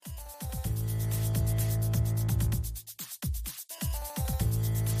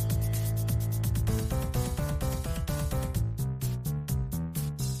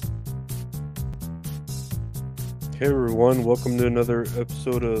Hey everyone, welcome to another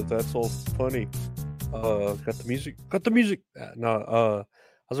episode of That's All Funny. Got the music, got the music. How's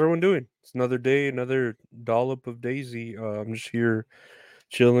everyone doing? It's another day, another dollop of Daisy. I'm just here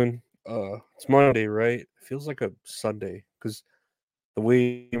chilling. It's Monday, right? It feels like a Sunday because the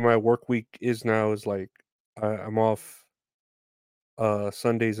way my work week is now is like I'm off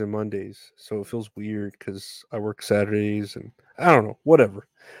Sundays and Mondays, so it feels weird because I work Saturdays and I don't know, whatever.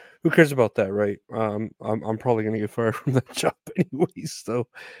 Who cares about that, right? I'm probably gonna get fired from that job anyways. So,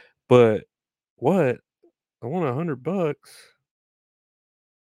 but what? I want $100.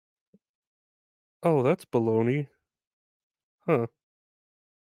 Oh, that's baloney, huh?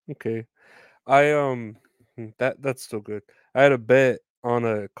 Okay. That's still good. I had a bet on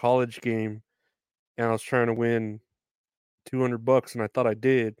a college game, and I was trying to win $200, and I thought I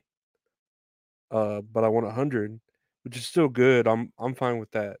did. But I won 100, which is still good. I'm fine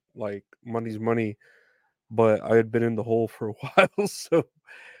with that. Like money's money, but I had been in the hole for a while, so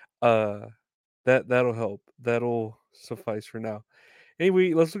uh, that'll help. That'll suffice for now.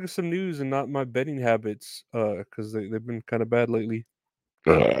 Anyway, let's look at some news and not my betting habits, because they've been kind of bad lately.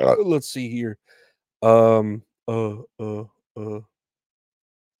 Let's see here. Um, uh, uh,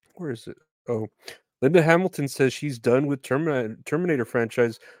 where is it? Oh, Linda Hamilton says she's done with Terminator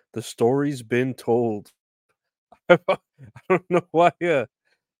franchise. The story's been told. I don't know why.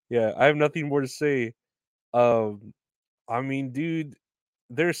 Yeah, I have nothing more to say. Um, I mean, dude,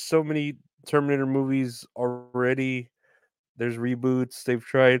 there's so many Terminator movies already. There's reboots. They've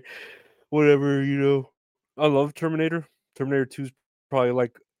tried whatever, you know. I love Terminator. Terminator 2 is probably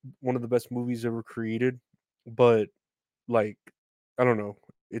like one of the best movies ever created, but like I don't know.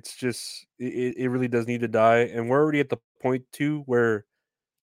 It's just it really does need to die, and we're already at the point too where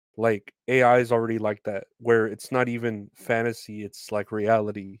like AI is already like that, where it's not even fantasy, it's like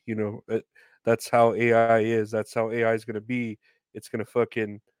reality. That's how AI is. That's how AI is gonna be. It's gonna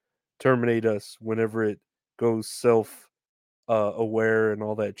fucking terminate us whenever it goes self aware and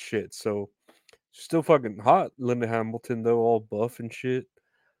all that shit. So still fucking hot, Linda Hamilton though, all buff and shit.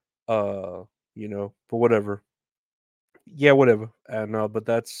 Uh, but whatever. Yeah, whatever. And but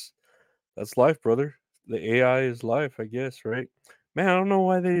that's life, brother. The AI is life, I guess, right? Man, I don't know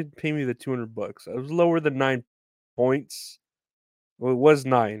why they didn't pay me the $200. I was lower than 9 points. Well, it was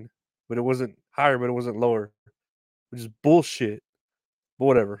 9, but it wasn't higher, but it wasn't lower, which is bullshit. But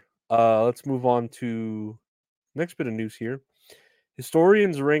whatever. Let's move on to next bit of news here.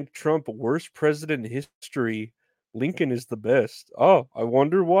 Historians rank Trump worst president in history. Lincoln is the best. Oh, I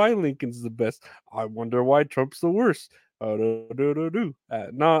wonder why Lincoln's the best. I wonder why Trump's the worst.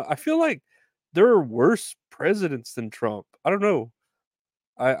 Nah, I feel like there are worse presidents than Trump. I don't know.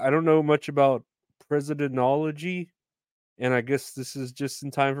 I don't know much about presidentology, and I guess this is just in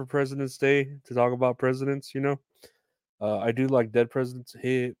time for President's Day to talk about presidents. I do like dead presidents.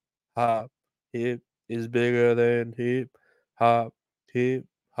 Hip hop, hip is bigger than hip hop, hip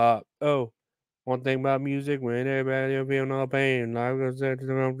hop. Oh, one thing about music, when everybody feel no pain, like I said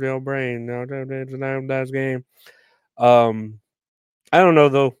to your brain, now that's game. Um, I don't know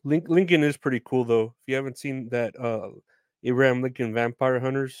though. Lincoln is pretty cool though. If you haven't seen that, Abraham Lincoln Vampire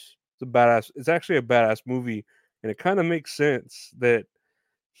Hunters, it's a badass. It's actually a badass movie, and it kind of makes sense that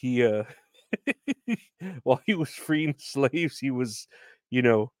he while he was freeing slaves, he was, you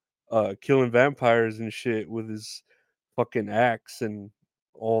know, killing vampires and shit with his fucking axe and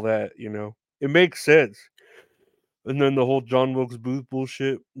all that. It makes sense. And then the whole John Wilkes Booth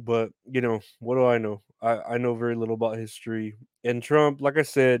bullshit, but what do I know? I know very little about history. And Trump, like I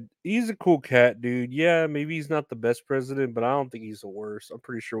said, he's a cool cat, dude. Yeah, maybe he's not the best president, but I don't think he's the worst. I'm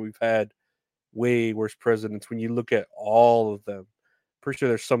pretty sure we've had way worse presidents when you look at all of them. Pretty sure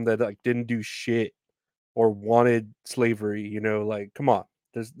there's some that like didn't do shit or wanted slavery. Like come on,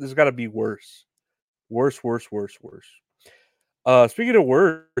 there's got to be worse, worse, worse, worse, worse. Speaking of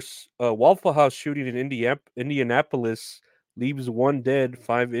worse, Waffle House shooting in Indianapolis leaves one dead,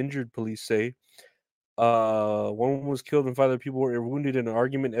 five injured. Police say. One was killed and five other people were wounded in an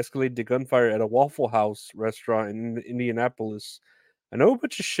argument escalated to gunfire at a Waffle House restaurant in Indianapolis. I know a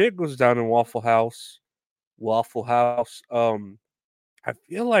bunch of shit goes down in Waffle House. Waffle House. I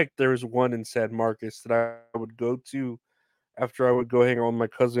feel like there's one in San Marcos that I would go to after I would go hang out with my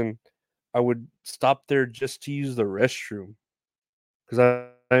cousin. I would stop there just to use the restroom because I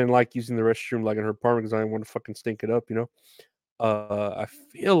didn't like using the restroom like in her apartment because I didn't want to fucking stink it up. I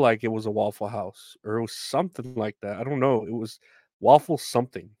feel like it was a Waffle House or it was something like that. I don't know. It was waffle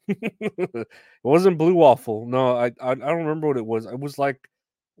something. It wasn't blue waffle. No, I don't remember what it was. It was like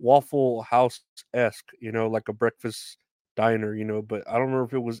Waffle House esque, like a breakfast diner. But I don't remember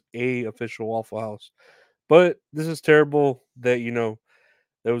if it was a official Waffle House. But this is terrible that,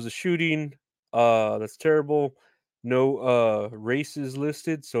 there was a shooting. That's terrible. No race is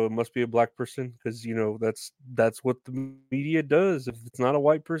listed, so it must be a black person because that's what the media does. If it's not a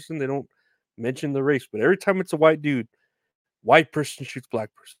white person, they don't mention the race. But every time it's a white dude, white person shoots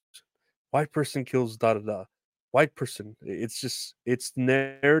black person. White person kills da da da. White person. It's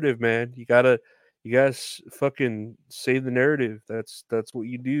narrative, man. You gotta fucking say the narrative. That's what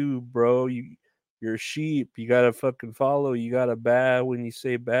you do, bro. You're a sheep. You gotta fucking follow. You gotta baa when you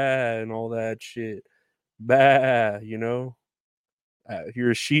say baa and all that shit. Baa, you're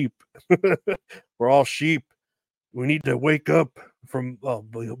a sheep. We're all sheep. We need to wake up from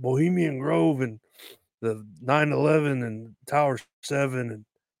Bohemian Grove and the 9/11 and Tower 7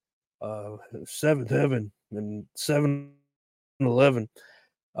 and Seventh Heaven and 7-Eleven.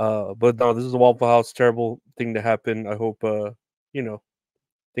 But no, this is a Waffle House. Terrible thing to happen. I hope you know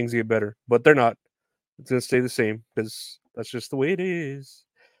things get better, but they're not. It's gonna stay the same because that's just the way it is.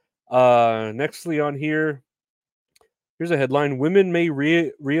 Nextly on here, here's a headline: Women may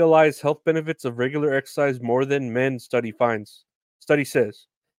realize health benefits of regular exercise more than men. Study finds. Study says,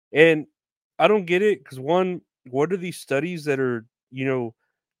 and I don't get it because one, what are these studies that are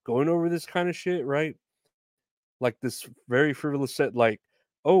going over this kind of shit, right? Like this very frivolous set, like,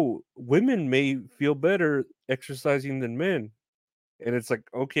 oh, women may feel better exercising than men, and it's like,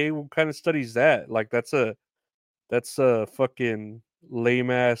 okay, what kind of studies that? Like, that's a fucking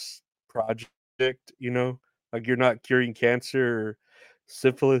lame ass project, like you're not curing cancer or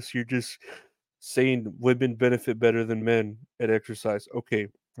syphilis, you're just saying women benefit better than men at exercise. Okay,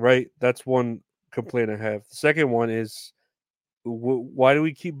 right? That's one complaint I have. The second one is why do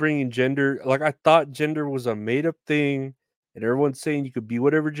we keep bringing gender? Like, I thought gender was a made up thing, and everyone's saying you could be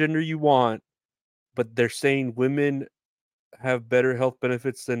whatever gender you want, but they're saying women have better health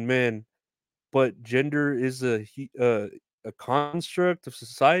benefits than men. But gender is a construct of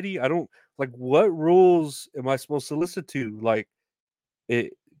society. I don't like what rules am I supposed to listen to? Like,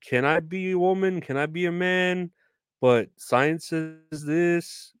 it can I be a woman? Can I be a man? But science says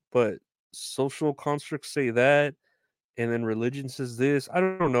this, but social constructs say that, and then religion says this. I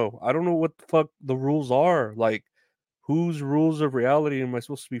don't know. I don't know what the fuck the rules are. Like, whose rules of reality am I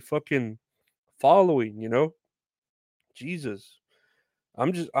supposed to be fucking following? Jesus. I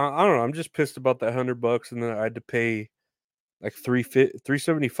don't know. I'm just pissed about that $100, and then I had to pay like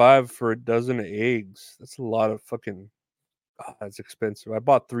 375 for a dozen of eggs. That's a lot of fucking. That's expensive. I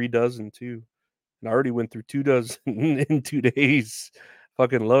bought 3 dozen too, and I already went through 2 dozen in 2 days.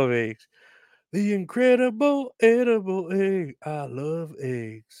 Fucking love eggs. The incredible edible egg. I love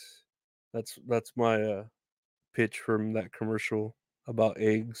eggs. That's my pitch from that commercial about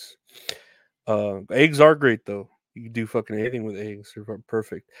eggs. Eggs are great though. You can do fucking anything with eggs. They're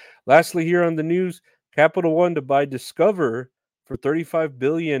perfect. Lastly, here on the news, Capital One to buy Discover for $35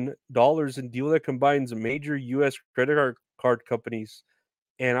 billion in deal that combines major U.S. credit card companies.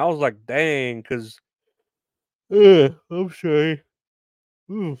 And I was like, dang, because I'm sorry.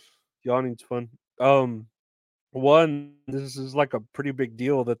 Oof, yawning's fun. One, this is like a pretty big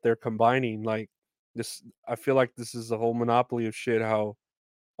deal that they're combining. Like this, I feel like this is the whole monopoly of shit. How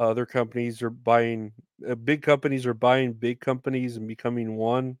other companies are buying, big companies are buying big companies and becoming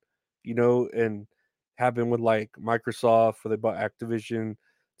one, and happened with like Microsoft, where they bought Activision.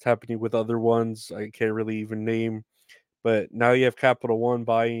 It's happening with other ones I can't really even name. But now you have Capital One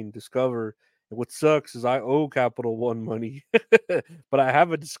buying Discover. And what sucks is I owe Capital One money, but I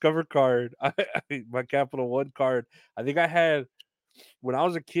have a Discover card. My Capital One card. I think I had when I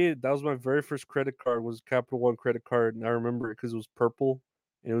was a kid. That was my very first credit card. Was Capital One credit card, and I remember it because it was purple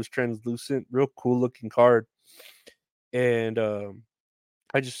and it was translucent, real cool looking card. And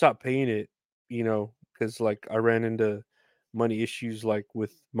I just stopped paying it, because like I ran into money issues, like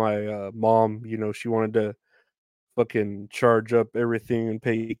with my mom. She wanted to fucking charge up everything and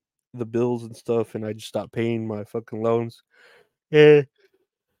pay the bills and stuff, and I just stopped paying my fucking loans. Yeah,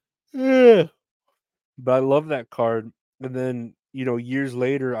 yeah. But I love that card. And then, years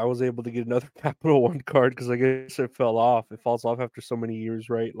later, I was able to get another Capital One card because I guess it fell off. It falls off after so many years,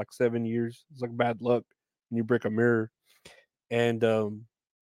 right? Like 7 years. It's like bad luck when you break a mirror. And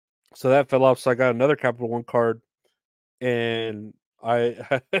so that fell off. So I got another Capital One card, and I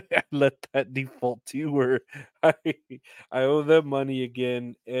I let that default too, where I I owe them money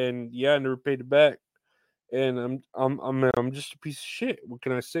again, and yeah, I never paid it back. And I'm just a piece of shit. What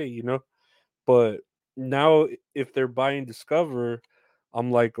can I say? But now, if they're buying Discover,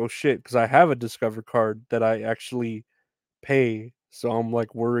 I'm like, oh shit, because I have a Discover card that I actually pay. So I'm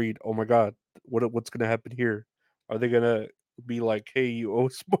like worried. Oh my god, what's gonna happen here? Are they gonna be like, "Hey, you owe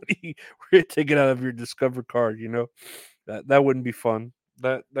us money. We're gonna take it out of your Discover card." That wouldn't be fun.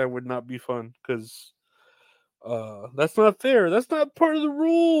 That would not be fun because that's not fair. That's not part of the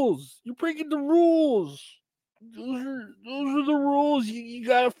rules. You're breaking the rules. Those are the rules. You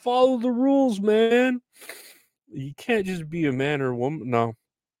gotta follow the rules, man. You can't just be a man or woman. No,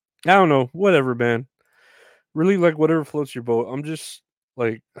 I don't know. Whatever, man. Really, like whatever floats your boat. I'm just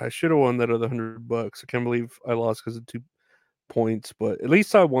like I should have won that other $100. I can't believe I lost because of 2 points, but at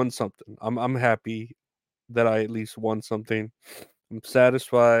least I won something. I'm happy that I at least won something. I'm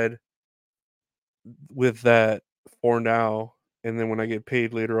satisfied with that for now. And then when I get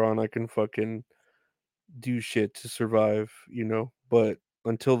paid later on, I can fucking do shit to survive. But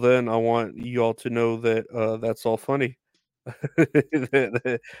until then, I want you all to know that that's all funny.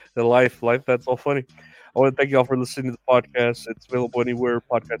 the life, that's all funny. I want to thank you all for listening to the podcast. It's available anywhere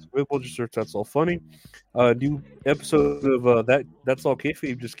podcasts available. Just search "That's All Funny." New episode of That's All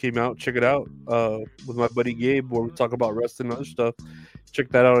Kayfabe just came out. Check it out with my buddy Gabe, where we talk about wrestling and other stuff. Check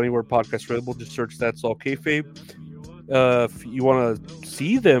that out anywhere podcasts available. Just search "That's All Kayfabe." If you want to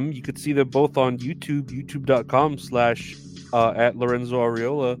see them, you could see them both on YouTube, youtube.com/ at Lorenzo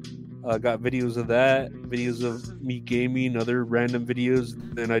Areola. Got videos of that, videos of me gaming, other random videos.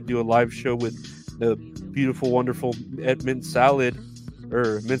 Then I do a live show with the beautiful, wonderful Mint Salad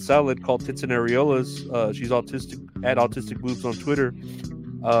called Tits and Areolas. She's autistic at Autistic Boobs on Twitter.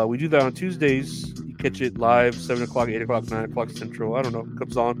 We do that on Tuesdays. You catch it live 7 o'clock, 8 o'clock, 9 o'clock Central. I don't know. It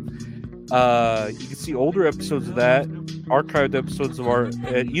comes on. You can see older episodes of that, archived episodes of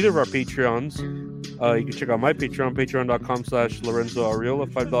at either of our Patreons. You can check out my Patreon, patreon.com/Lorenzo Areola.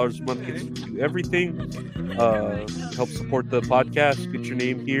 $5 a month gets you to do everything. Help support the podcast. Get your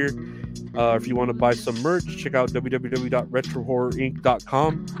name here. If you want to buy some merch, check out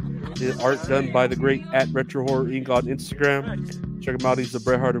www.retrohorrorinc.com. The art done by the great at RetroHorrorInc on Instagram. Check him out. He's the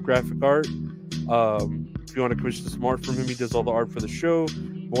Bret Hart of graphic art. If you want to commission some art from him, he does all the art for the show.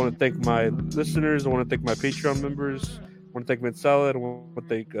 I want to thank my listeners. I want to thank my Patreon members. I want to thank Mint Salad. I want to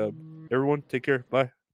thank everyone. Take care. Bye.